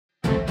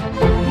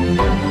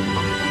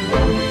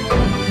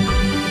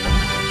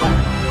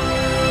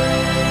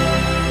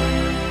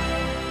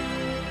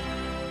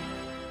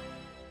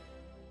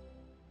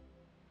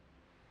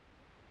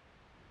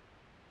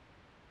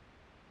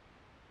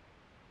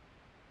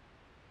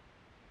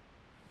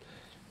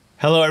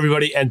Hello,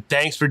 everybody, and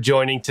thanks for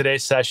joining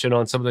today's session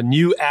on some of the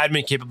new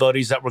admin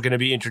capabilities that we're going to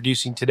be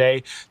introducing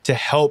today to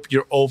help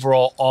your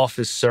overall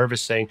office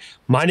servicing.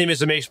 My name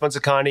is Amesh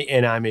Mansakani,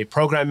 and I'm a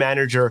program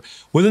manager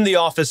within the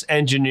office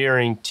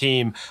engineering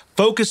team,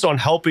 focused on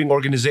helping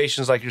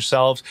organizations like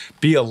yourselves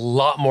be a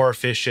lot more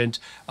efficient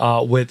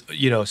with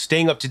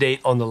staying up to date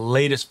on the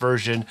latest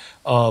version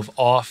of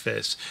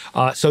Office.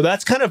 So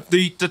that's kind of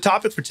the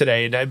topic for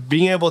today, and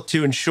being able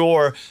to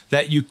ensure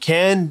that you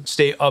can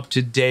stay up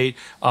to date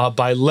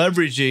by leveraging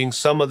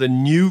some of the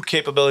new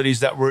capabilities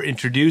that we're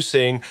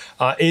introducing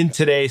in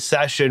today's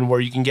session,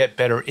 where you can get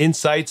better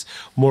insights,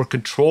 more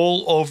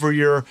control over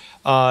your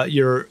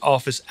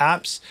Office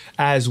apps,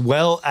 as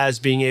well as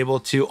being able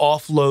to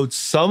offload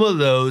some of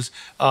those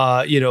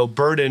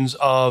burdens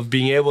of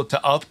being able to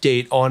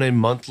update on a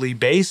monthly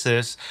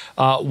basis,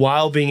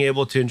 while being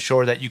able to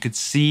ensure that you could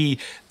see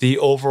the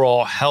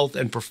overall health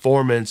and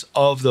performance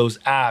of those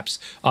apps,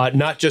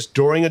 not just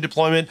during a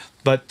deployment,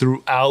 but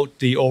throughout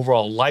the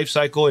overall life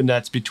cycle, and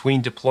that's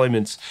between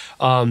deployments.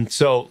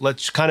 So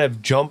let's kind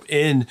of jump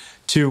in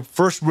to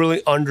first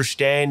really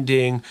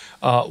understanding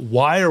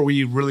why are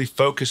we really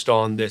focused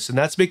on this. And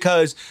that's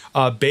because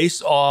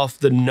based off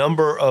the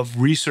number of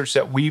research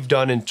that we've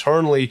done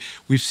internally,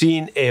 we've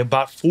seen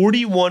about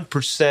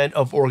 41%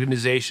 of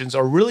organizations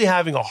are really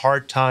having a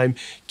hard time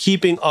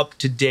keeping up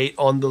to date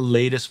on the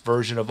latest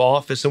version of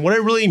Office. And what I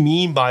really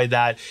mean by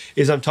that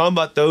is I'm talking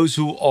about those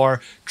who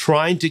are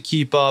trying to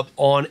keep up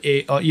on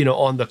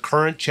on the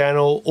current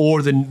channel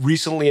or the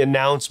recently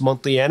announced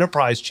monthly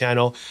enterprise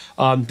channel.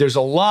 There's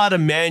a lot of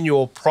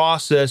manual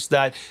process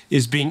that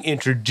is being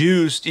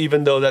introduced,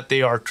 even though that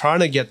they are trying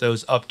to get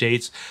those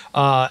updates.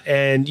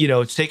 And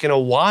it's taken a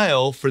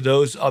while for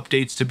those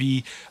updates to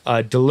be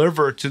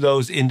delivered to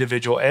those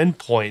individual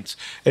endpoints.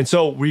 And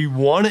so we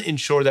want to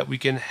ensure that we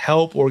can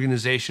help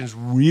organizations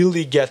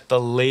really get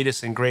the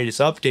latest and greatest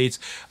updates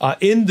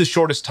in the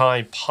shortest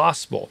time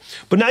possible.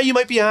 But now you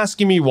might be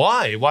asking me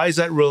why? Why is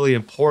that really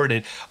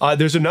important?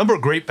 There's a number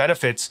of great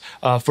benefits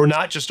for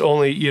not just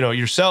only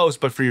yourselves,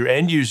 but for your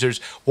end users.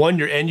 One,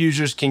 your end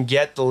users can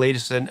get the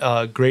latest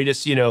and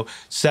greatest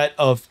set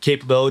of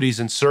capabilities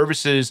and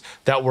services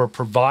that we're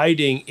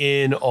providing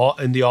in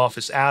the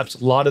Office apps.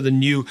 A lot of the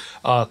new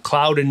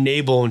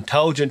cloud-enabled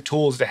intelligent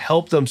tools to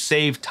help them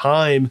save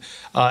time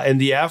and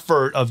the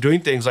effort of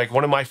doing things. Like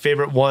one of my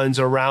favorite ones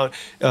is around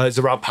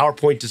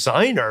PowerPoint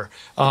Designer,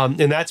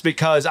 and that's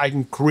because I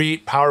can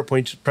create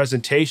PowerPoint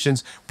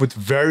presentations with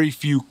very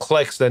few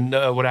clicks than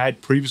what I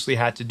had previously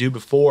had to do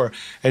before.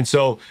 And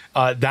so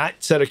that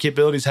set of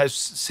capabilities has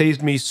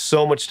saved me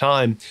so much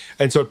time.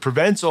 And so it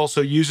prevents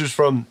also users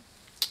from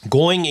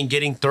going and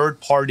getting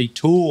third-party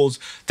tools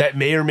that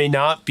may or may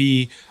not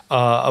be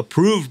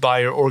approved by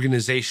your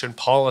organization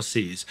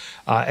policies.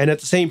 And at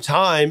the same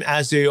time,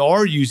 as they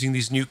are using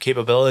these new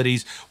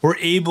capabilities, we're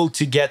able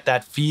to get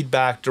that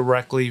feedback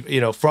directly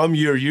from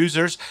your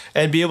users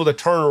and be able to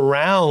turn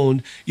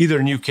around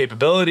either new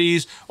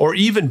capabilities or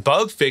even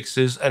bug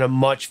fixes at a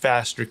much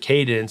faster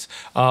cadence,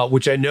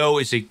 which I know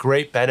is a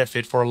great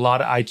benefit for a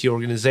lot of IT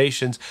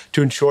organizations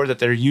to ensure that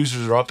their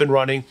users are up and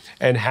running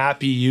and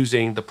happy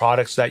using the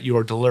products that you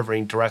are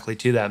delivering directly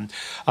to them.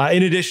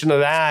 In addition to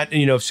that,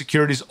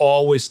 security is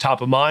always top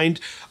of mind.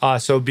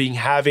 So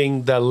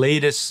having the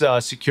latest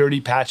security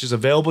patches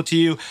available to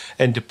you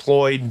and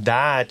deployed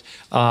that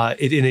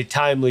in a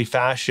timely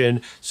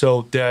fashion,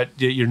 so that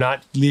you're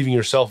not leaving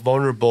yourself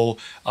vulnerable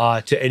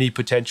to any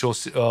potential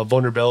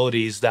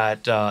vulnerabilities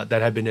that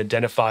have been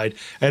identified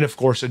and of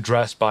course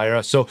addressed by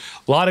us. So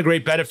a lot of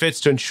great benefits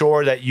to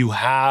ensure that you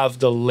have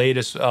the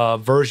latest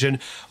version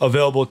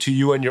available to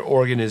you and your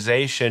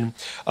organization.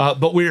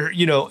 But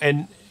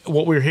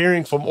what we're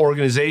hearing from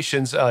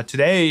organizations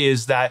today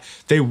is that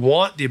they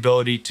want the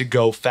ability to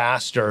go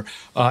faster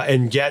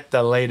and get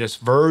the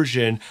latest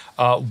version,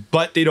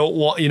 but they don't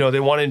want, they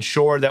want to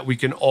ensure that we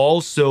can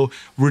also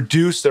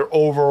reduce their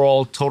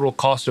overall total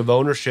cost of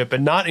ownership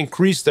and not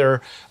increase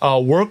their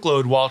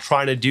workload while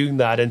trying to do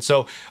that. And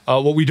so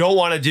what we don't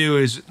want to do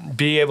is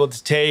be able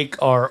to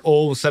take our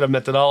old set of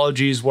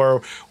methodologies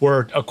where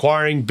we're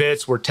acquiring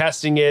bits, we're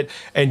testing it,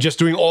 and just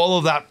doing all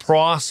of that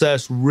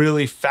process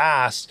really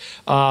fast,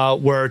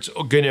 where it's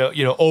going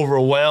to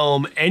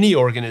overwhelm any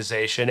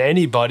organization,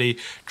 anybody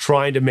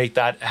trying to make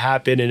that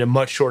happen in a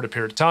much shorter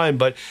period of time.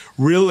 But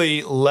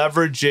really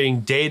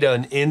leveraging data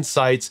and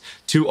insights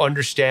to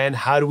understand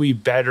how do we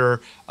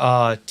better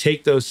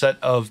take those set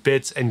of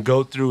bits and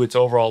go through its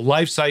overall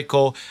life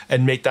cycle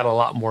and make that a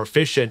lot more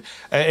efficient.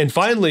 And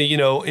finally,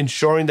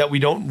 ensuring that we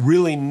don't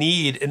really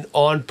need an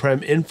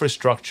on-prem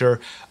infrastructure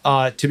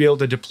to be able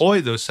to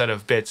deploy those set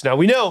of bits. Now,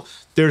 we know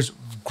there's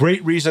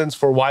great reasons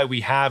for why we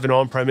have an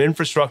on-prem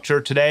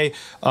infrastructure today.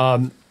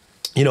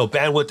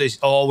 Bandwidth is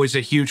always a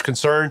huge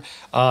concern.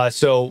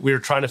 So we're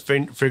trying to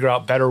figure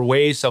out better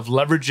ways of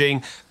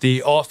leveraging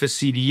the Office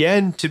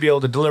CDN to be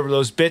able to deliver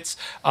those bits.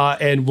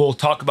 And we'll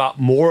talk about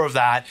more of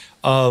that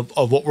of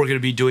what we're going to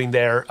be doing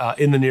there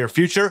in the near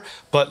future.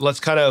 But let's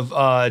kind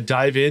of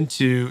dive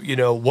into,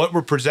 what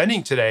we're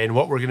presenting today and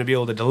what we're going to be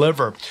able to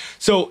deliver.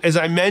 So as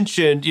I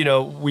mentioned,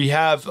 we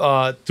have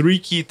three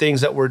key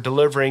things that we're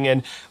delivering,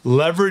 and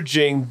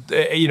leveraging,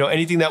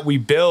 anything that we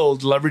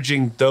build,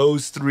 leveraging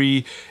those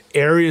three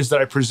areas that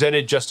I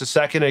presented just a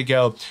second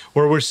ago,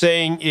 where we're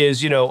saying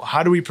is,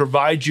 how do we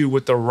provide you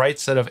with the right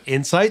set of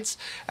insights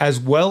as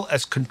well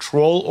as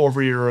control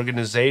over your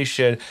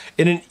organization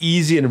in an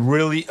easy and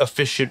really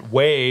efficient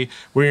way,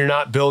 where you're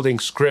not building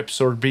scripts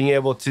or being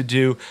able to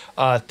do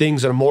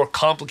things in a more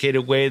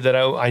complicated way that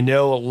I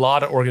know a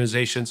lot of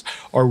organizations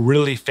are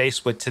really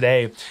faced with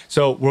today.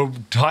 So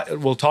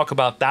we'll talk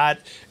about that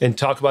and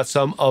talk about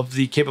some of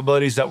the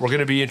capabilities that we're going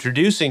to be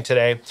introducing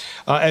today,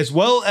 as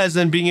well as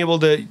then being able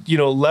to,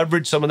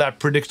 leverage some of that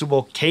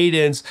predictable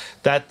cadence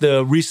that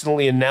the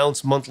recently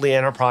announced monthly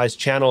enterprise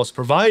channel is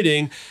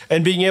providing,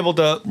 and being able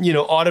to,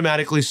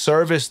 automatically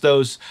service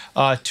those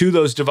to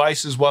those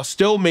devices while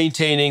still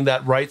maintaining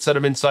that right set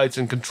of insights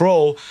and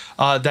control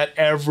that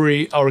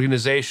every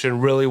organization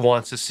really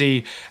wants to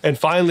see. And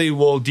finally,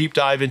 we'll deep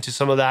dive into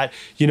some of that,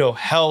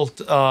 health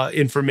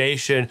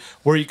information,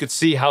 where you could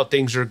see how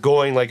things are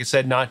going. Like I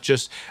said, not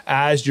just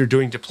as you're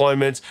doing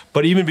deployments,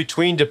 but even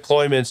between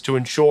deployments, to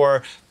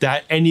ensure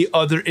that any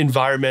other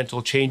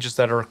environmental changes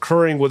that are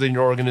occurring within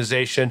your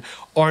organization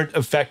aren't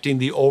affecting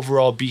the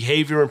overall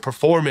behavior and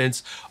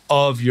performance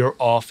of your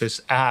Office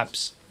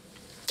apps.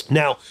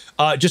 Now,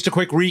 just a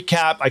quick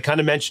recap. I kind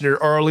of mentioned it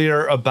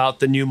earlier about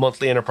the new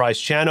monthly enterprise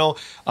channel.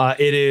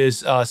 It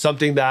is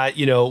something that,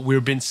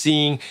 we've been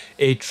seeing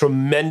a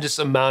tremendous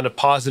amount of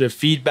positive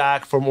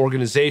feedback from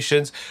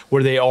organizations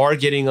where they are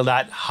getting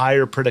that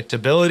higher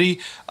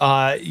predictability,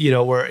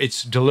 where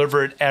it's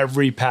delivered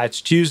every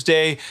Patch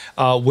Tuesday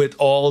with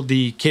all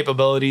the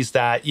capabilities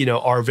that,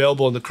 are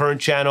available in the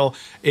current channel,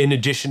 in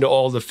addition to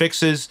all the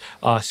fixes,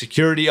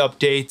 security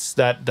updates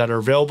that are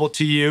available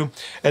to you.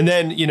 And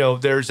then,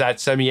 there's that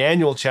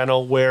semi-annual channel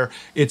where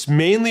it's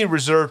mainly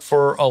reserved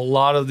for a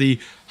lot of the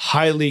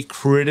highly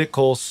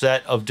critical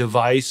set of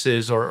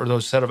devices or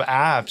those set of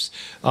apps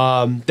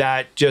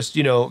that just,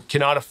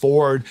 cannot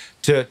afford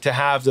to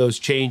have those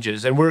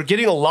changes. And we're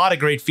getting a lot of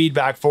great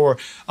feedback for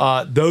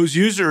those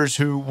users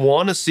who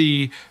want to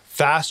see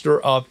faster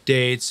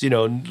updates,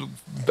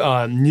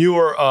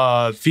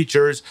 newer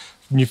features,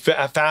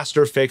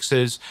 faster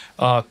fixes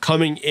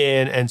coming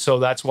in. And so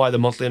that's why the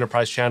monthly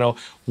enterprise channel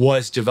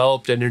was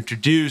developed and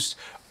introduced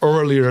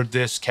earlier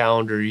this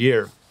calendar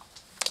year.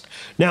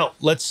 Now,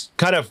 let's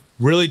kind of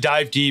really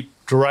dive deep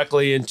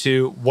directly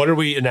into what are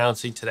we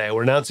announcing today.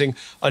 We're announcing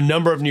a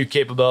number of new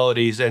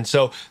capabilities. And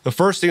so the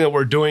first thing that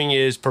we're doing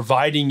is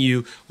providing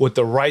you with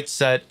the right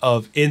set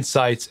of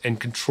insights and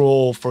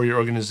control for your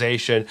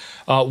organization.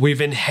 We've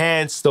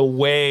enhanced the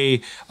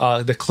way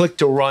the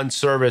click-to-run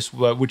service,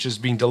 which is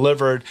being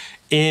delivered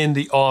in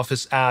the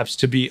Office apps,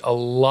 to be a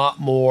lot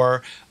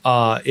more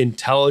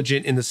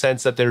intelligent, in the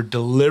sense that they're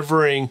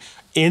delivering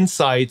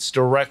insights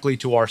directly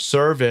to our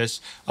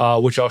service,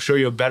 which I'll show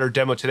you a better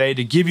demo today,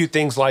 to give you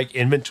things like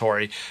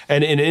inventory.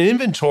 And in an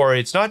inventory,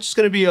 it's not just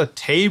going to be a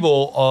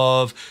table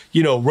of,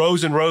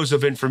 rows and rows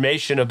of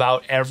information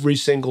about every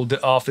single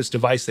Office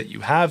device that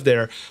you have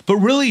there, but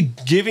really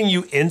giving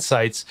you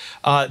insights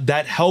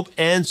that help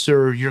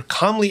answer your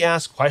commonly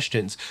asked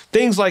questions.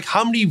 Things like,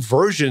 how many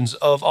versions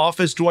of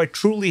Office do I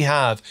truly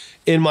have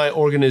in my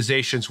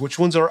organizations? Which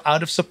ones are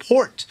out of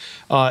support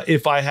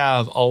if I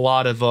have a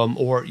lot of them,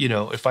 or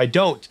if I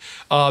don't?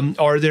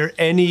 Are there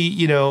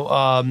any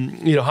how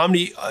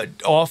many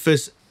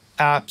Office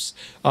apps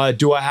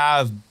do I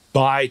have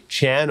by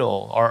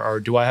channel, or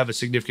do I have a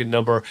significant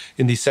number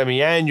in the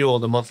semi-annual,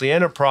 the monthly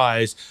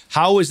enterprise?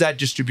 How is that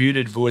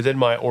distributed within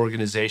my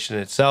organization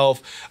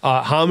itself?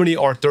 How many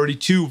are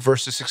 32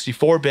 versus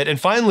 64-bit? And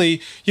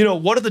finally,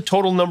 what are the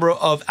total number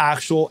of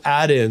actual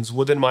add-ins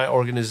within my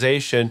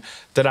organization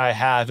that I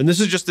have? And this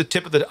is just the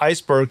tip of the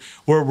iceberg,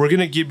 where we're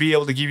going to be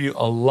able to give you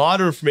a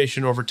lot of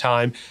information over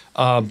time.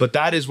 But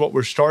that is what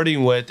we're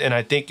starting with. And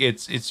I think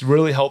it's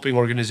really helping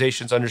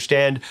organizations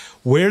understand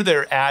where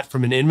they're at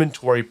from an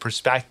inventory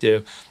perspective.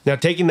 Now,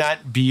 taking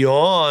that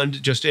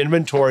beyond just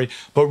inventory,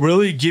 but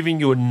really giving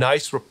you a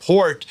nice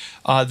report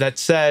that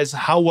says,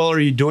 how well are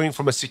you doing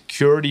from a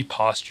security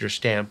posture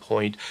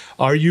standpoint?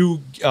 Are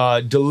you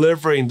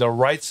delivering the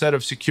right set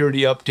of security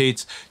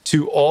updates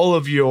to all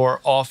of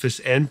your Office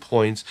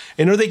endpoints?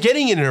 And are they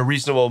getting it in a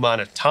reasonable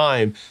amount of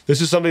time?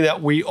 This is something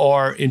that we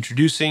are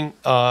introducing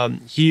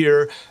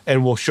here,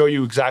 and we'll show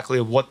you exactly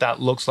what that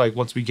looks like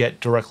once we get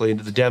directly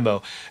into the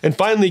demo. And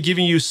finally,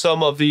 giving you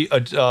some of the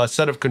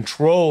set of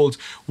controls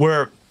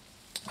where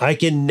I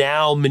can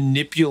now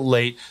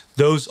manipulate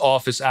those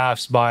Office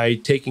apps by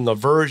taking a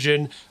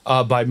version,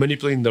 by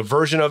manipulating the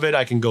version of it.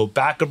 I can go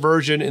back a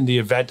version in the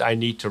event I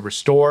need to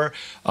restore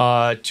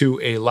to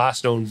a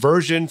last known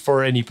version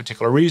for any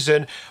particular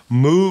reason,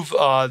 move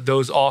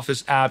those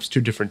Office apps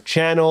to different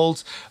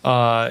channels,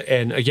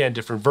 and again,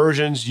 different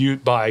versions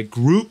by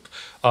group.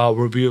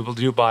 We'll be able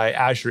to do by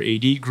Azure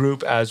AD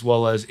group as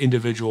well as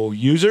individual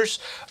users,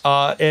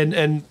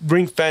 and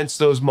ring fence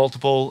those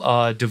multiple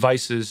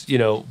devices,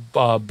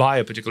 by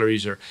a particular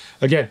user.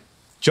 Again,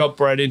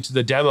 jump right into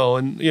the demo,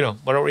 and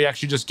why don't we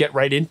actually just get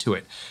right into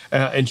it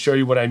and show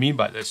you what I mean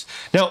by this.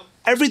 Now,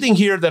 everything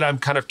here that I'm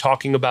kind of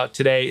talking about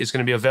today is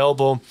going to be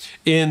available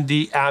in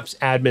the Apps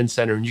Admin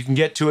Center, and you can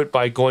get to it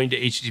by going to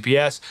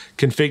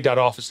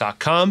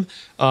https://config.office.com.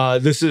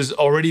 This has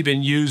already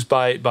been used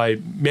by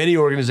many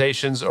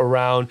organizations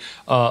around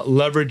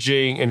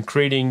leveraging and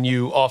creating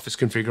new Office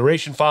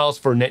configuration files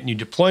for net new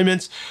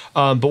deployments.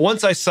 But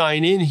once I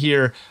sign in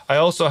here, I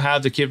also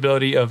have the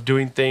capability of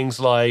doing things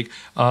like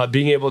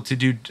being able to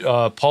do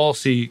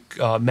policy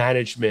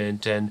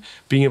management and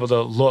being able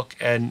to look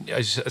and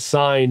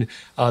assign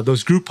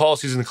those group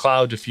policies in the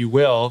cloud, if you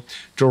will,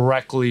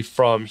 directly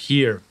from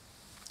here.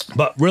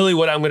 But really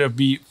what I'm going to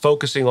be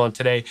focusing on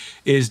today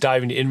is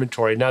diving into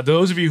inventory. Now,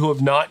 those of you who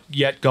have not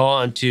yet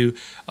gone to, the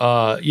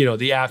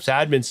Apps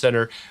Admin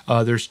Center,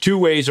 there's two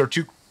ways or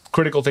two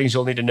critical things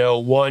you'll need to know.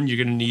 One, you're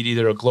going to need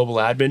either a global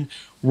admin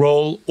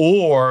role,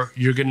 or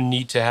you're going to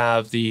need to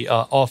have the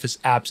Office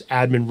Apps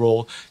Admin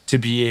role to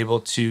be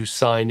able to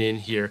sign in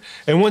here.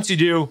 And once you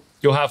do,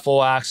 you'll have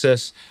full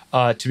access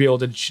to be able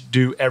to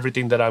do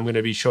everything that I'm going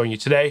to be showing you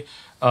today.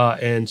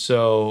 Let's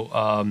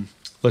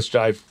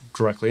dive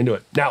directly into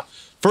it. Now,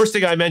 first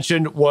thing I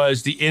mentioned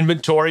was the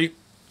inventory.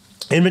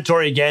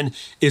 Inventory, again,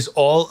 is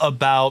all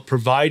about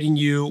providing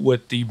you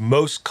with the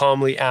most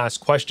commonly asked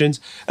questions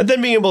and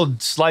then being able to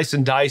slice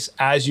and dice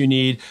as you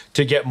need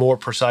to get more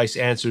precise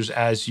answers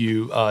as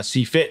you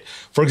see fit.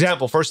 For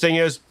example, first thing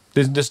is,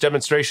 in this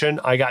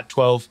demonstration, I got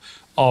 12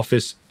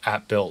 Office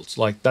app builds.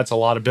 Like, that's a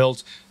lot of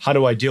builds. How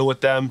do I deal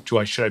with them?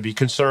 Should I be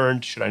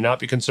concerned? Should I not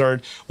be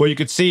concerned? Well, you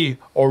could see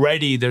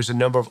already there's a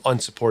number of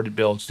unsupported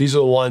builds. These are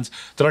the ones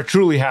that I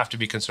truly have to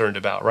be concerned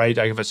about, right?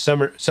 I have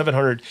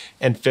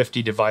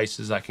 750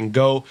 devices. I can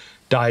go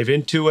dive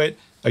into it.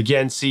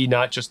 Again, see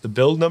not just the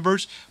build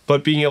numbers,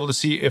 but being able to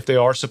see if they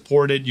are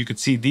supported. You could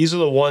see these are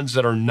the ones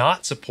that are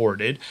not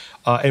supported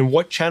and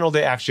what channel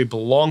they actually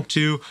belong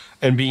to,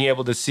 and being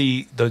able to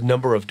see the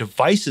number of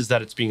devices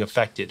that it's being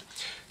affected.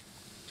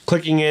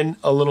 Clicking in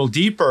a little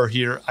deeper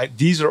here,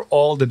 these are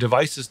all the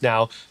devices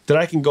now that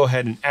I can go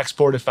ahead and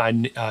export if I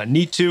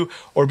need to,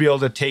 or be able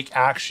to take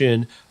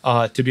action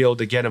to be able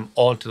to get them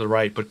onto the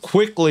right. But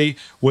quickly,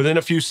 within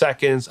a few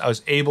seconds, I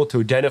was able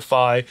to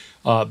identify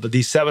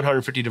these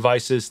 750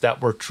 devices that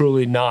were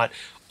truly not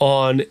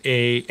on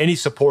any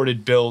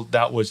supported build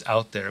that was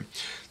out there.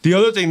 The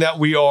other thing that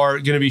we are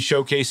going to be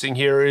showcasing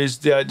here is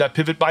that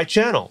pivot by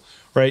channel.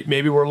 Right?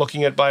 Maybe we're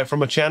looking at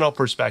from a channel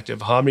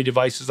perspective, how many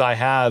devices I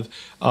have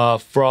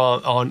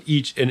on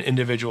each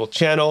individual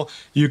channel.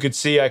 You could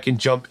see I can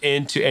jump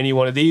into any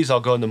one of these. I'll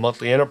go in the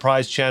monthly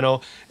enterprise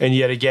channel, and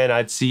yet again,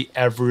 I'd see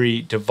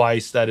every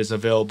device that is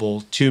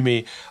available to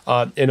me,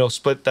 and it'll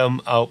split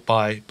them out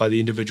by the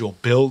individual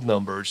build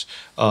numbers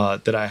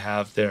that I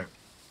have there.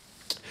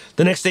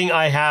 The next thing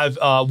I have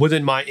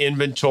within my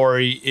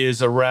inventory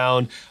is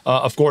around,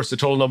 of course, the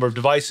total number of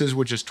devices,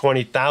 which is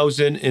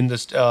 20,000 in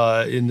this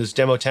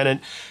demo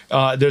tenant.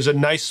 There's a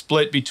nice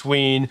split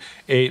between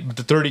the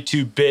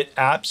 32-bit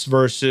apps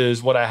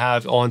versus what I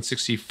have on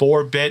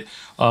 64-bit.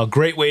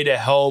 Great way to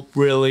help,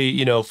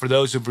 really, for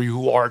those of you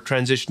who are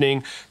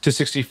transitioning to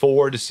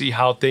 64 to see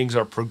how things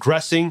are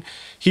progressing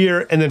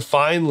here. And then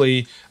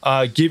finally,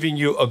 giving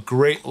you a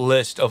great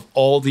list of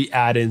all the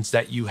add-ins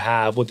that you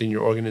have within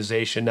your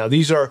organization. Now,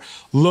 these are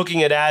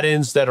looking at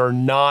add-ins that are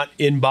not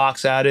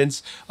inbox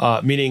add-ins,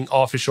 meaning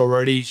Office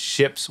already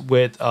ships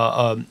with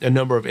a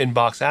number of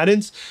inbox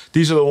add-ins.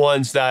 These are the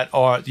ones that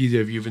are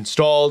either you've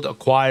installed,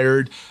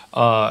 acquired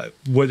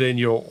within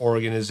your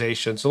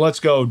organization. So let's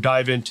go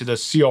dive into the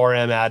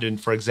CRM add-in,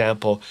 for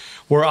example,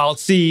 where I'll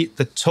see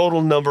the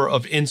total number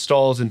of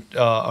installs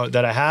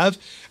that I have.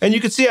 And you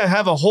can see I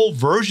have a whole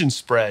version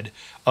spread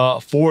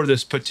for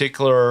this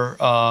particular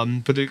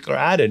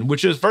add-in,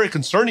 which is very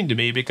concerning to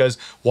me, because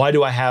why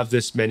do I have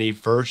this many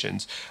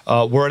versions?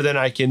 Where then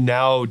I can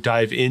now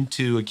dive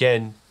into,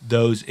 again,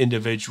 those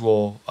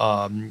individual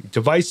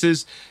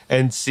devices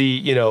and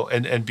see,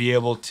 and be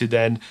able to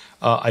then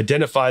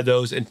identify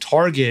those and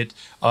target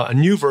a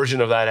new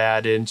version of that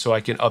add-in so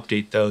I can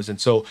update those.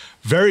 And so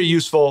very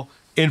useful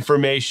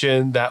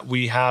information that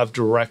we have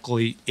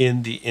directly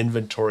in the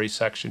inventory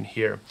section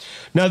here.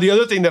 Now, the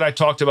other thing that I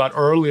talked about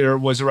earlier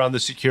was around the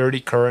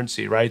security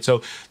currency, right?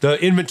 So the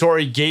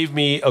inventory gave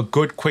me a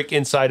good, quick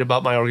insight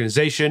about my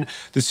organization.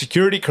 The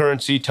security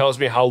currency tells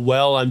me how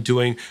well I'm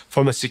doing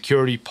from a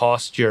security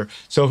posture.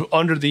 So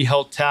under the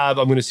health tab,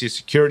 I'm going to see a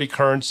security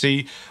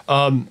currency.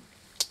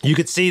 You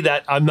could see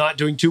that I'm not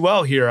doing too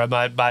well here. I'm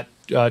at about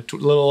a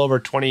little over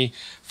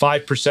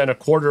 25%, a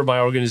quarter of my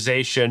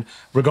organization,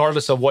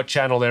 regardless of what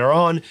channel they're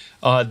on,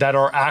 that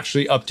are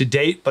actually up to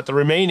date. But the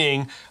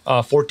remaining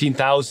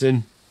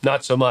 14,000,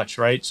 not so much,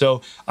 right?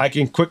 So I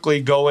can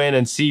quickly go in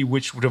and see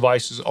which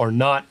devices are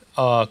not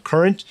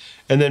current,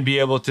 and then be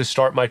able to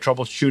start my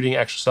troubleshooting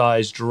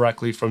exercise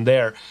directly from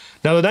there.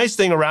 Now, the nice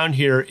thing around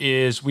here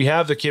is we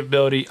have the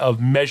capability of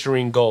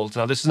measuring goals.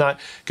 Now, this is not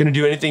going to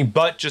do anything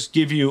but just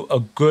give you a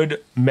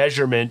good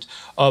measurement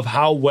of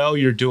how well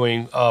you're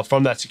doing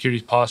from that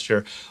security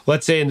posture.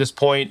 Let's say in this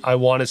point, I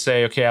want to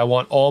say, okay, I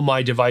want all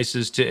my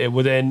devices to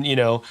within,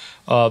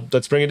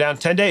 let's bring it down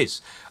 10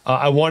 days.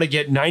 I want to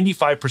get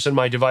 95% of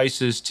my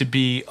devices to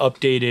be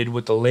updated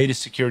with the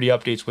latest security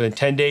updates within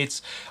 10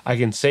 days. I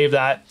can save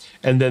that,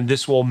 and then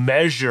this will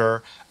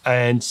measure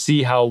and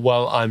see how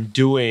well I'm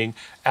doing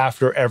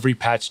after every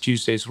Patch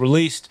Tuesday is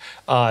released,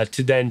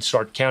 to then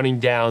start counting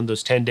down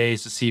those 10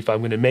 days to see if I'm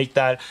going to make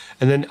that.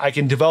 And then I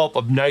can develop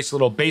a nice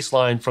little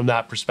baseline from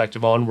that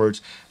perspective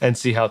onwards and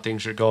see how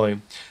things are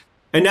going.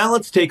 And now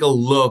let's take a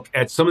look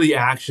at some of the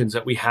actions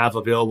that we have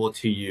available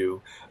to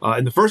you.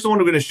 And the first one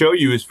I'm going to show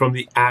you is from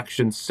the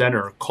Action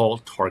Center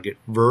called Target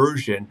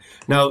Version.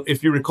 Now,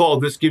 if you recall,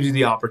 this gives you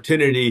the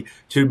opportunity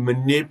to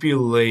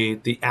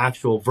manipulate the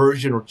actual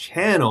version or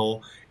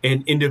channel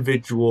an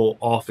individual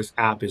Office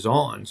app is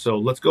on. So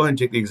let's go ahead and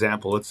take the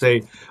example. Let's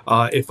say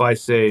if I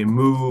say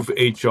move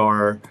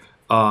HR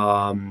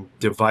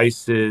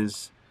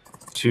devices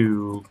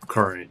to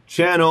current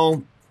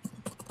channel,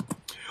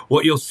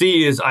 what you'll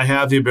see is I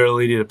have the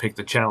ability to pick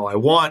the channel I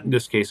want. In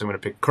this case, I'm going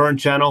to pick current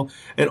channel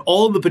and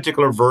all of the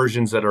particular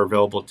versions that are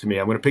available to me.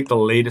 I'm going to pick the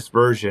latest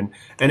version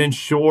and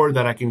ensure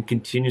that I can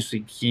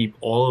continuously keep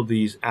all of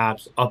these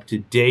apps up to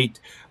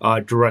date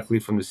directly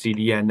from the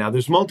CDN. Now,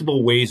 there's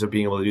multiple ways of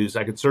being able to do this.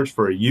 I could search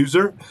for a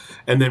user,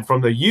 and then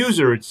from the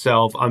user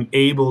itself, I'm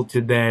able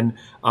to then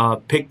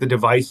pick the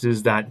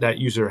devices that that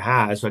user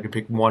has. So I can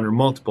pick one or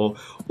multiple,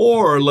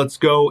 or let's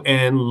go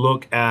and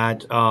look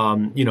at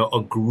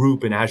a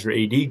group, an Azure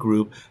AD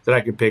group that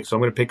I could pick. So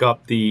I'm going to pick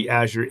up the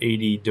Azure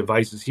AD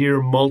devices here,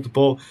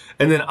 multiple,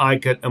 and then I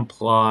could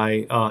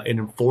apply an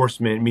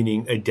enforcement,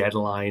 meaning a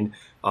deadline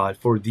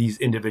for these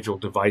individual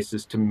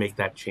devices to make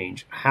that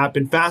change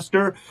happen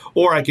faster,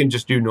 or I can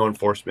just do no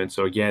enforcement.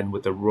 So again,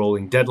 with the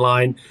rolling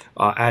deadline,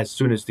 as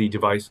soon as the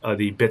device,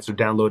 the bits are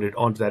downloaded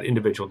onto that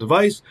individual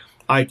device,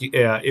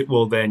 it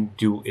will then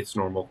do its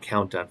normal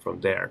countdown from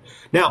there.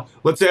 Now,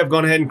 let's say I've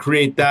gone ahead and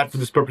create that for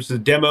this purpose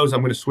of demos.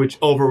 I'm going to switch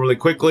over really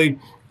quickly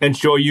and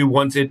show you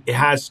once it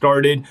has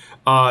started.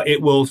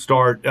 It will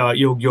start.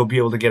 You'll be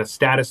able to get a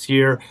status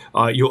here.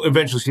 You'll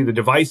eventually see the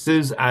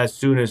devices as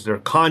soon as they're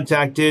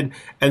contacted,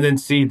 and then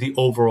see the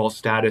overall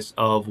status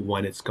of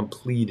when it's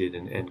completed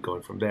and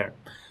going from there.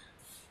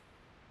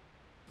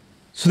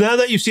 So now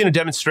that you've seen a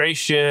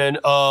demonstration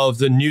of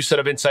the new set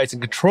of insights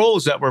and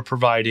controls that we're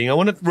providing, I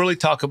want to really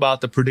talk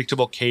about the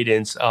predictable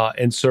cadence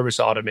and service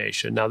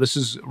automation. Now, this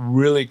is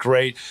really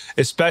great,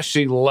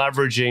 especially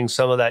leveraging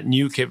some of that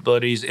new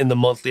capabilities in the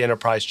monthly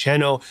enterprise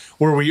channel,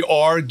 where we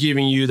are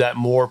giving you that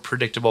more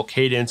predictable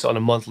cadence on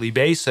a monthly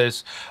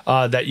basis,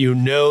 that you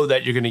know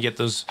that you're going to get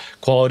those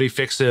quality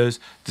fixes,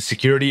 the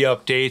security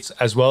updates,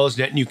 as well as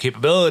net new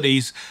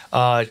capabilities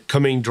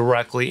coming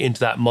directly into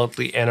that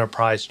monthly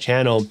enterprise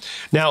channel.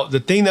 Now,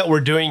 the thing that we're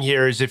doing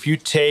here is if you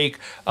take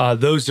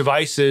those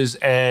devices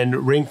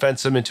and ring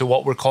fence them into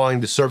what we're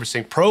calling the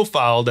servicing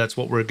profile, that's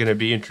what we're going to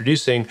be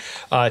introducing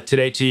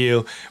today to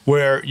you,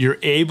 where you're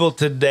able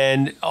to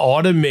then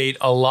automate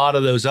a lot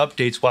of those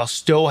updates while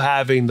still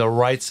having the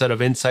right set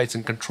of insights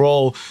and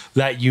control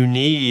that you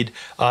need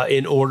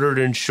in order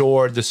to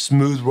ensure the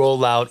smooth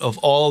rollout of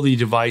all the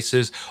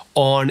devices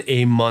on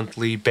a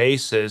monthly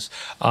basis.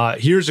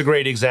 Here's a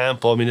great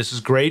example. I mean, this is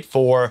great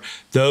for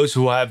those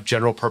who have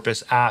general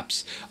purpose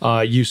apps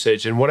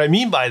usage. And what I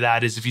mean by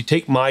that is if you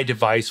take my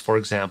device, for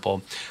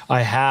example,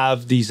 I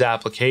have these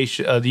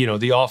applications,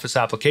 the Office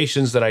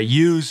applications that I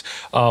use,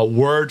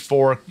 Word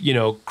for,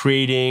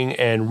 creating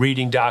and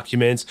reading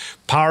documents,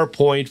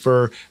 PowerPoint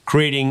for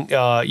creating,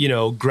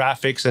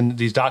 graphics and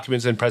these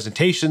documents and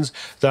presentations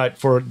that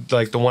for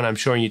like the one I'm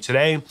showing you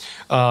today,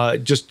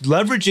 just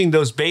leveraging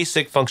those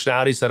basic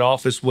functionalities that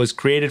Office was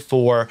created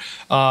for,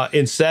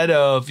 instead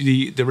of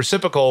the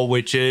reciprocal,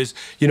 which is,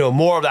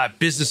 more of that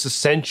business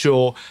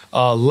essential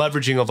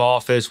leveraging of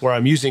Office, where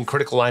I'm using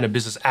critical line of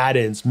business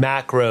add-ins,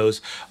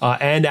 macros,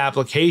 and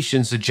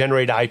applications to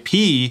generate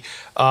IP.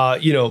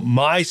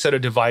 My set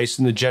of device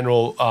in the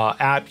general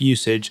app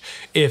usage,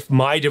 if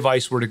my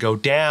device were to go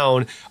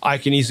down, I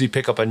can easily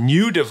pick up a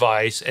new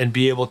device and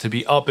be able to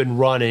be up and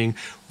running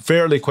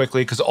fairly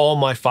quickly because all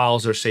my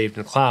files are saved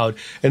in the cloud.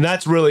 And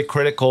that's really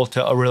critical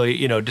to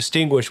really,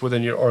 distinguish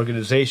within your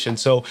organization.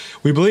 So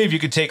we believe you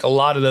could take a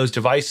lot of those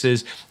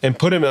devices and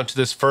put them onto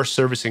this first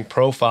servicing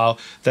profile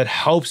that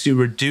helps you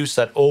reduce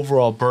that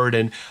overall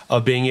burden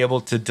of being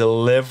able to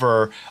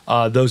deliver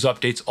those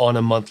updates on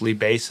a monthly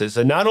basis.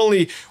 And not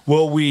only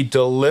will we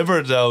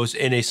deliver those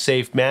in a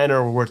safe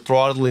manner, we're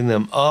throttling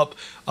them up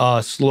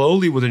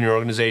slowly within your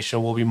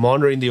organization. We'll be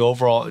monitoring the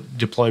overall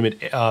deployment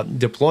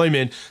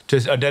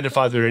to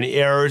identify if there are any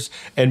errors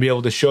and be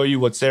able to show you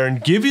what's there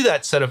and give you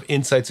that set of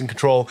insights and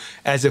control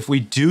as if we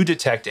do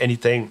detect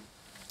anything.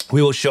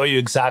 We will show you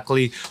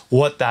exactly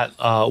what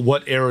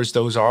errors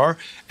those are,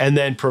 and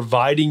then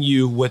providing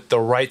you with the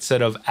right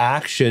set of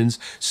actions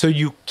so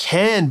you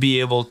can be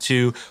able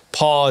to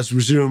pause,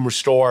 resume,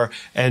 restore,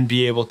 and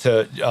be able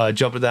to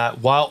jump to that,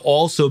 while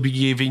also be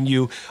giving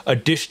you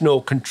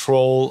additional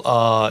control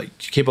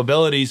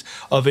capabilities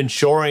of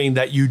ensuring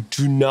that you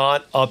do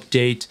not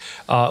update,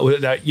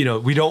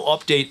 we don't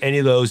update any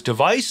of those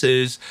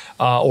devices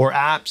or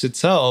apps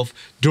itself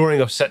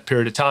during a set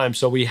period of time.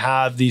 So we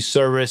have these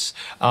service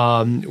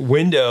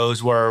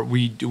windows where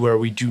we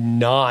do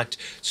not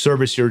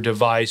service your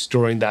device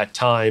during that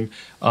time,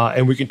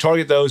 and we can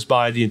target those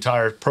by the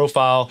entire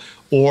profile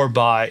or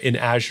by an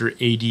Azure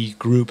AD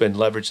group and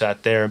leverage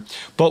that there.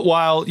 But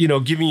while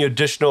giving you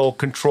additional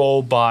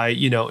control by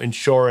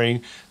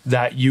ensuring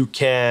that you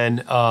can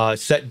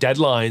set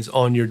deadlines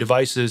on your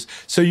devices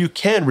so you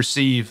can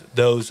receive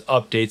those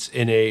updates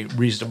in a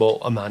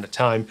reasonable amount of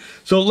time.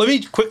 So let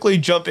me quickly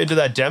jump into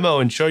that demo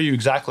and show you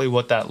exactly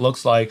what that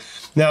looks like.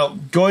 Now,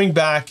 going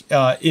back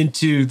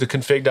into the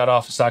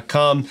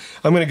config.office.com,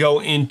 I'm going to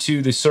go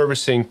into the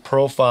servicing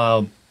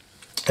profile.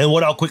 And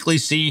what I'll quickly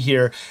see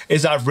here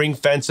is I've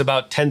ring-fenced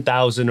about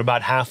 10,000,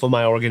 about half of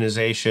my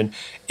organization,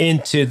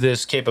 into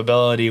this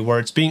capability where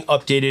it's being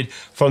updated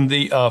from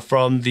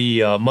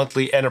the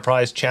monthly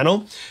enterprise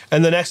channel.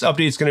 And the next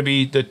update is going to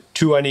be the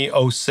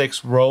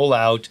 2006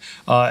 rollout,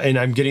 and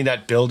I'm getting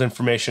that build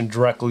information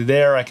directly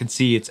there. I can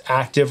see it's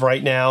active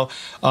right now,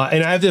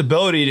 and I have the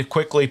ability to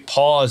quickly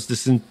pause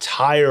this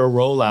entire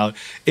rollout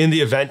in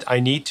the event I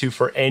need to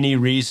for any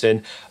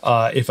reason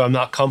if I'm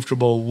not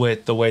comfortable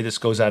with the way this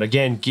goes out.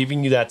 Again,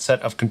 giving you that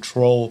set of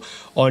control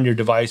on your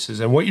devices.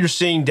 And what you're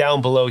seeing down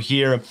below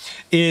here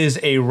is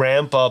a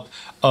ramp up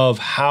of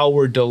how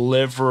we're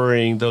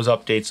delivering those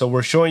updates. So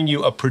we're showing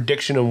you a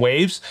prediction in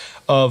waves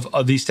of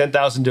these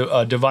 10,000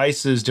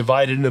 devices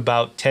divided in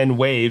about 10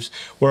 waves,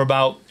 where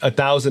about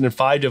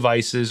 1,005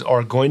 devices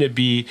are going to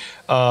be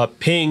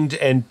pinged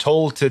and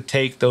told to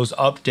take those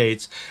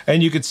updates.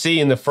 And you can see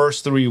in the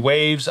first 3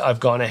 waves,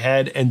 I've gone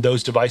ahead and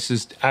those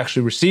devices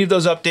actually received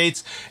those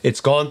updates. It's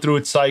gone through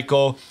its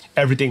cycle.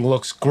 Everything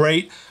looks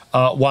great.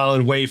 While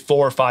in wave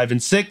 4, 5,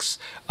 and 6,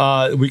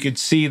 we could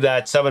see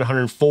that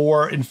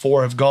 704 and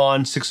 4 have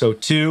gone,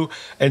 602.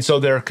 And so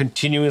they're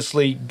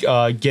continuously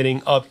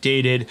getting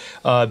updated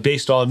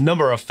based on a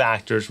number of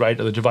factors, right?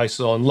 Are the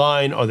devices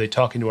online? Are they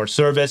talking to our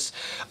service?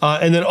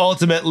 And then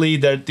ultimately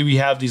that we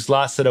have these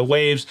last set of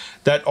waves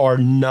that are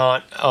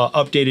not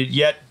updated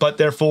yet, but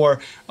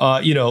therefore,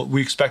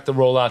 we expect the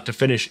rollout to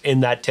finish in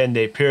that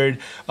 10-day period.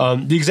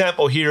 The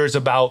example here is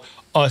about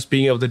us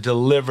being able to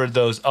deliver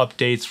those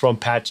updates from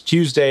Patch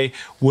Tuesday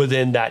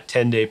within that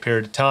 10-day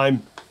period of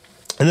time.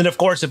 And then, of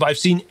course, if I've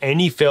seen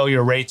any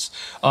failure rates,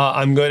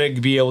 I'm going to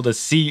be able to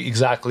see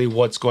exactly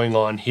what's going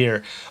on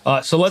here.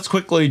 So let's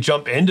quickly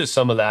jump into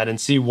some of that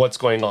and see what's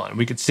going on.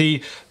 We could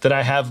see that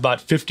I have about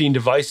 15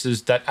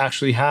 devices that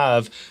actually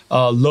have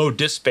low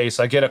disk space.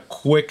 I get a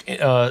quick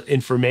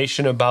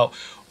information about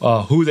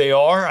who they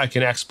are. I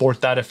can export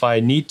that if I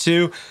need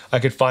to. I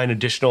could find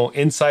additional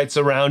insights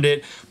around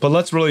it. But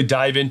let's really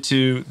dive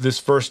into this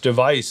first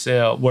device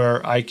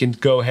where I can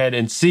go ahead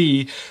and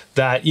see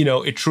that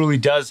it truly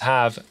does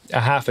have a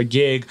half a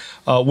gig,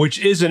 which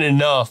isn't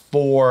enough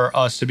for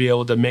us to be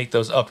able to make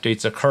those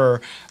updates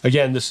occur.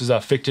 Again, this is a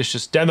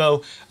fictitious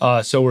demo,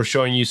 so we're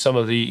showing you some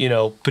of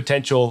the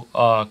potential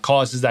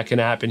causes that can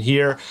happen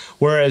here.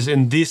 Whereas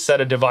in this set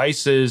of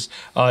devices,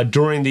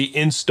 during the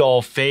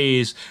install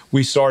phase,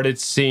 we started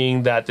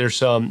seeing that there's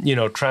some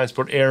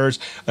transport errors.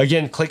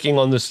 Again, clicking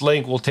on this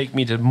link will take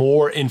me to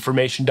more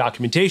information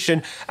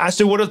documentation as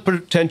to what are the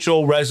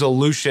potential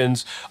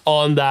resolutions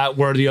on that,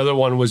 where the other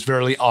one was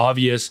very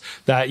obvious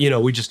that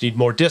we just need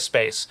more disk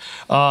space.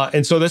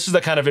 And so this is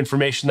the kind of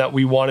information that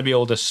we want to be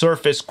able to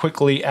surface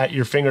quickly at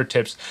your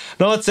fingertips.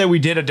 Now let's say we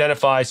did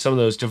identify some of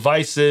those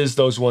devices,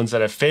 those ones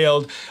that have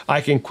failed.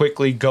 I can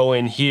quickly go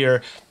in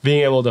here,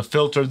 being able to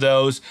filter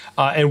those.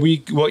 And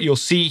what you'll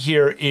see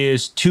here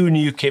is 2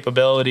 new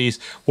capabilities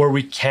where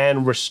we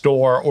can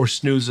restore or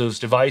snooze those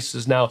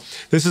devices. Now,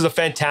 this is a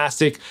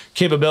fantastic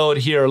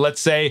capability here.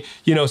 Let's say,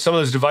 some of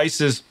those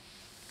devices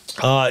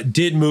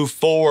did move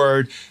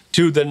forward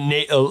to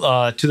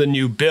the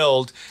new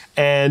build,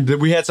 and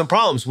we had some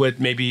problems with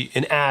maybe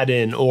an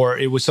add-in, or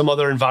it was some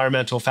other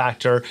environmental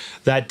factor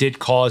that did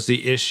cause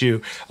the issue.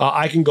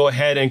 I can go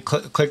ahead and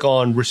click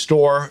on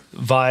restore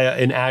via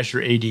an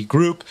Azure AD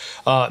group.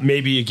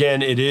 Maybe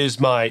again, it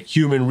is my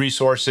human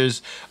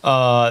resources,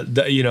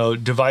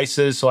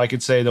 devices. So I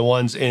could say the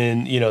ones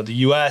in, the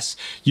US,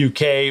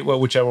 UK,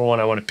 whichever one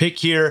I want to pick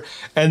here,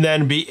 and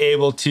then be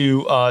able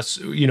to,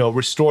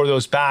 restore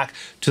those back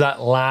to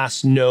that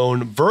last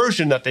known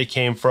version that they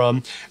came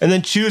from, and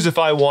then choose if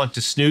I want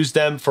to snooze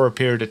them for a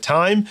period of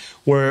time,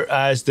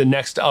 whereas the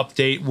next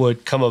update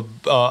would come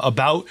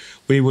about,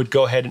 we would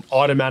go ahead and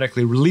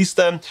automatically release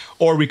them,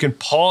 or we can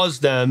pause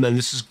them. And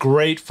this is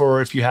great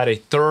for if you had a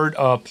third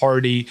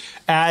party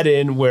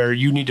add-in where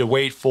you need to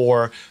wait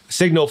for a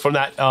signal from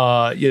that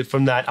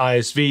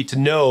ISV to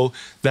know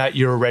that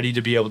you're ready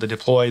to be able to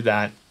deploy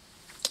that.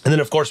 And then,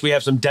 of course, we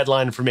have some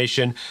deadline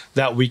information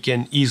that we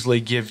can easily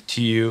give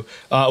to you,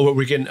 where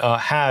we can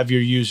have your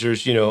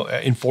users,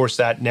 enforce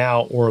that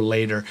now or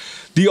later.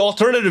 The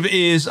alternative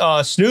is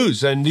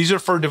snooze, and these are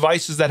for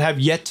devices that have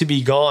yet to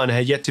be gone,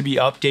 have yet to be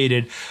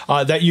updated,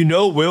 that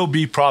will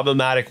be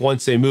problematic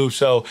once they move.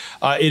 So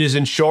it is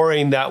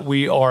ensuring that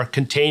we are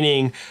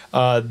containing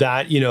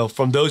that,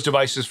 from those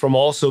devices from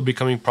also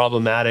becoming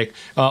problematic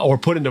or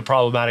put into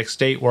problematic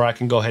state, where I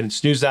can go ahead and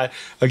snooze that.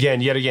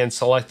 Yet again,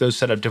 select those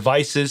set of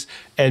devices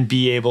and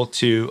be able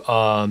to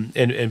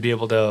and be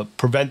able to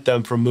prevent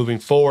them from moving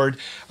forward,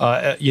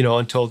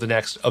 until the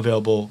next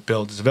available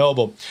build is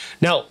available.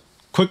 Now,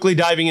 quickly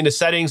diving into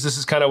settings, this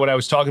is kind of what I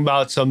was talking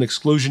about, some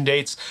exclusion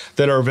dates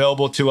that are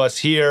available to us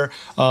here.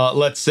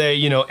 Let's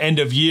say, end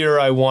of year,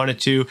 I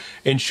wanted to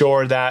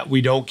ensure that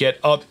we don't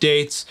get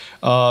updates.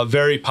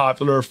 Very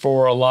popular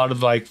for a lot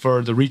of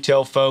for the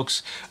retail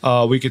folks.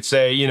 We could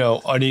say,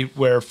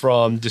 anywhere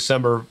from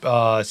December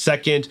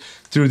 2nd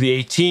through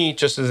the 18th,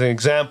 just as an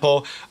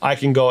example, I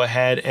can go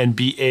ahead and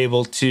be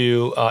able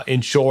to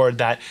ensure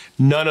that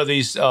none of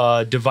these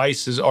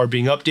devices are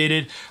being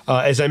updated.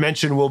 As I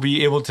mentioned, we'll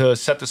be able to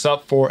set this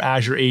up for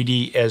Azure AD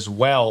as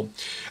well.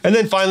 And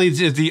then finally,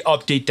 the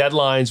update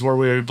deadlines, where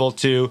we're able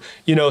to,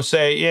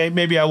 say, yeah,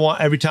 maybe I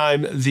want every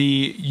time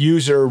the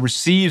user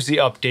receives the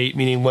update,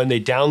 meaning when they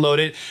download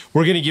it,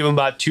 we're going to give them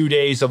about 2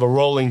 days of a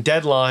rolling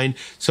deadline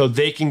so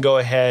they can go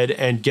ahead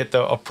and get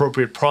the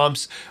appropriate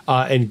prompts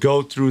and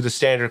go through the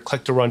standard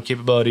click to run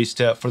capabilities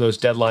for those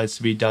deadlines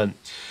to be done.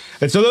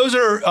 And so those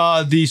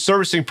are the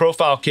servicing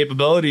profile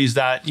capabilities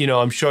that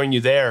I'm showing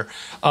you there.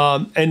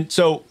 And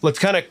so let's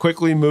kind of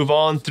quickly move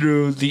on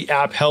through the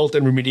app health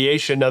and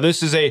remediation. Now,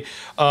 this is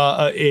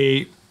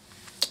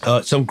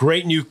some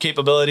great new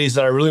capabilities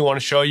that I really want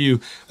to show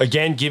you,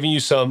 again, giving you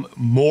some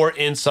more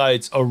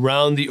insights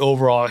around the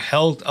overall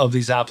health of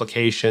these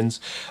applications,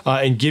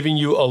 and giving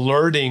you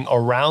alerting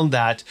around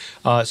that,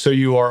 so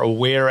you are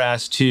aware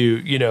as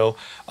to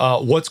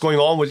what's going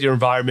on with your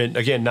environment,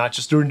 again, not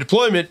just during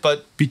deployment,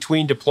 but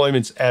between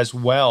deployments as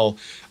well.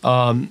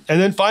 And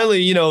then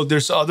finally,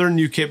 there's other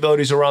new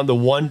capabilities around the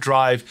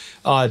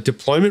OneDrive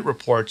deployment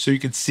report, so you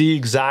can see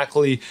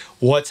exactly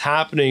what's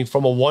happening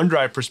from a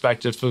OneDrive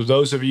perspective for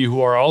those of you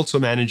who are also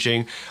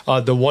managing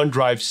the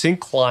OneDrive sync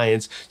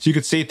clients. So you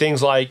could see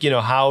things like,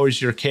 how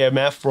is your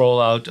KMF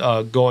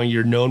rollout going,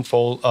 your known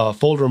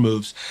folder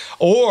moves,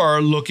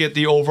 or look at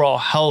the overall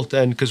health.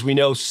 And because we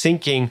know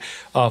syncing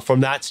from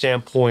that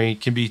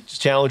standpoint can be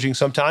challenging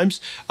sometimes,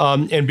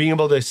 and being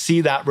able to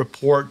see that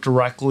report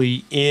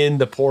directly in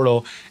the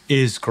portal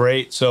is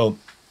great. So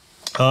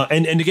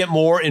and to get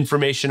more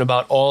information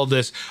about all of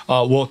this,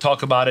 we'll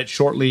talk about it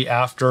shortly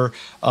after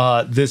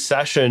this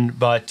session,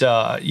 but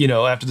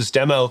after this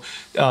demo.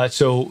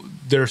 So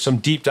there are some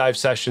deep dive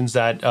sessions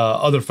that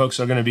other folks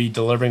are going to be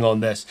delivering on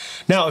this.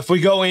 Now, if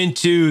we go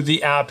into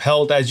the app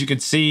health, as you can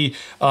see,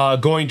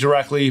 going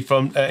directly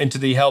from into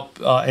the help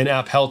and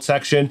app health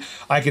section,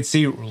 I could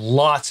see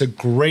lots of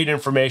great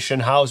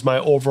information. How's my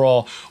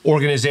overall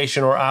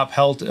organization or app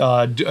health,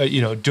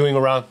 doing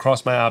around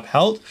across my app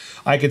health?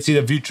 I could see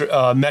the view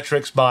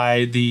metrics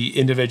by the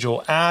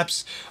individual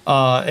apps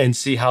and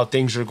see how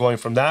things are going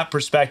from that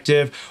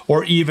perspective,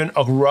 or even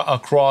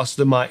across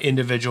my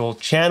individual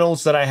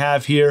channels that I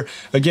have here.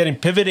 Again,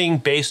 pivoting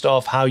based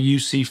off how you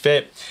see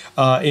fit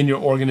in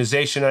your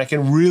organization. And I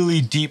can really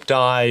deep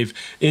dive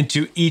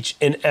into each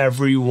and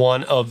every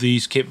one of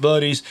these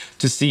capabilities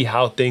to see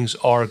how things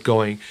are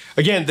going.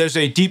 Again, there's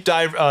a deep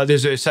dive,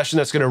 there's a session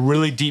that's going to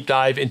really deep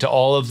dive into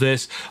all of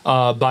this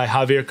by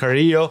Javier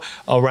Carrillo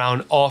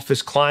around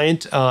Office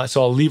Client.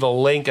 So I'll leave a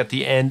link at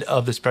the end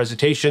of this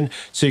presentation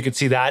so you can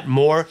see that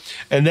more.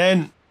 And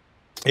then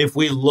if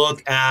we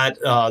look at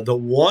the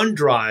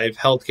OneDrive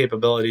health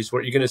capabilities,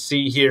 what you're going to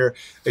see here,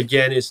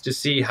 again, is to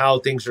see how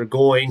things are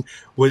going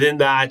within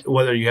that,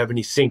 whether you have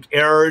any sync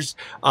errors,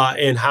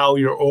 and how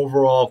your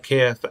overall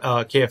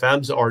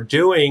KFMs are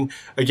doing,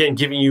 again,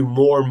 giving you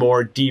more and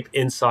more deep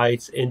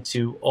insights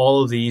into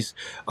all of these.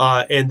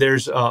 And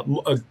there's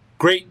a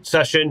great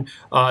session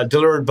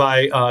delivered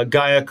by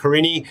Gaia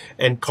Carini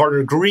and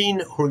Carter Green,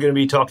 who are going to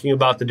be talking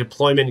about the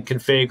deployment and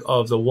config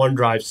of the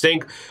OneDrive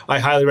sync. I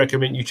highly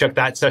recommend you check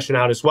that session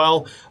out as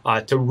well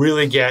to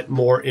really get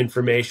more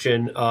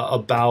information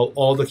about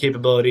all the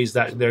capabilities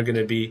that they're going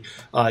to be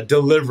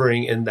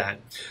delivering in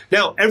that.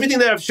 Now, everything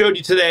that I've showed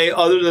you today,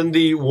 other than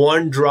the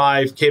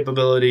OneDrive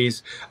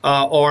capabilities,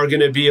 are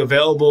going to be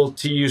available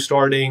to you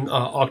starting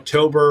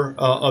October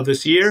of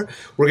this year.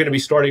 We're going to be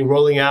starting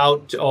rolling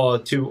out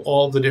to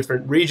all the different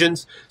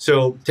regions.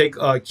 So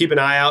keep an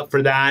eye out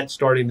for that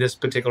starting this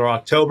particular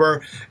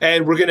October.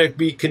 And we're going to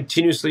be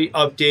continuously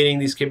updating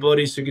these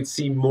capabilities so you can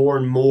see more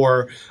and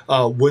more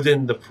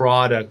within the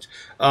product.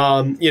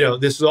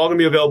 This is all going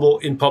to be available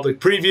in public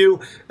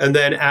preview. And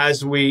then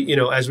as we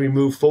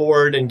move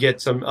forward and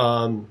get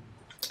some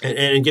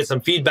and get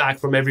some feedback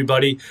from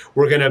everybody,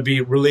 we're going to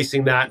be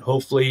releasing that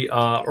hopefully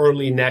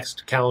early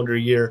next calendar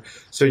year,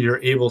 so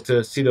you're able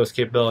to see those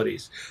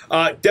capabilities.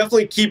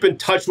 Definitely keep in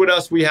touch with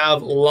us. We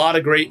have a lot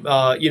of great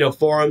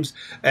forums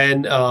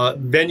and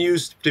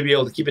venues to be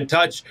able to keep in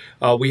touch.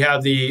 We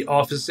have the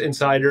Office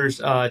Insiders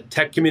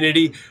tech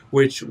community,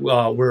 which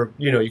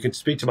you can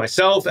speak to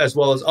myself as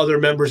well as other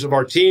members of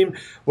our team,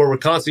 where we're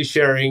constantly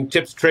sharing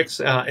tips, tricks,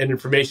 and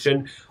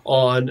information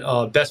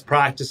on best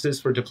practices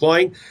for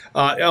deploying.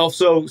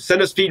 Also,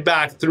 send us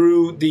feedback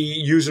through the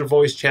user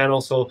voice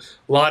channel. So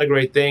a lot of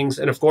great things.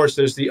 And of course,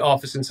 there's the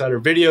Office Insider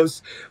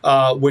videos,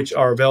 which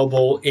are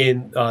available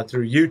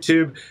through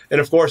YouTube. And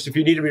of course, if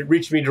you need to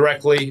reach me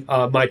directly,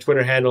 my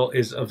Twitter handle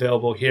is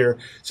available here.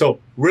 So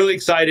really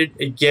excited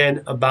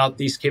again about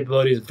these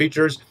capabilities and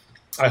features.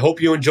 I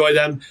hope you enjoy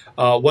them.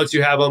 Once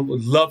you have them,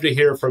 would love to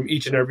hear from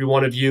each and every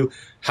one of you.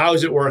 How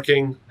is it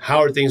working?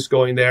 How are things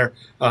going there?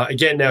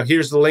 Again, now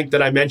here's the link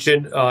that I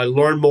mentioned.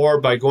 Learn more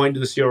by going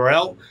to this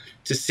URL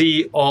to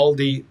see all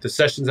the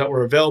sessions that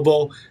were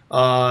available,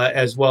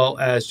 as well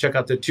as check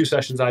out the 2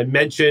 sessions I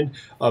mentioned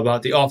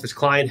about the Office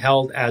client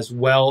held, as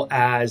well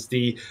as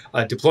the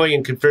deploying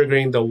and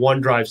configuring the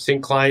OneDrive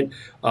sync client.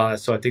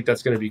 So I think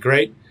that's going to be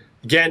great.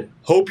 Again,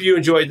 hope you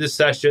enjoyed this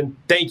session.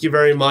 Thank you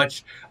very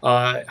much.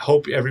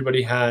 Hope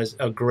everybody has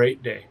a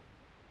great day.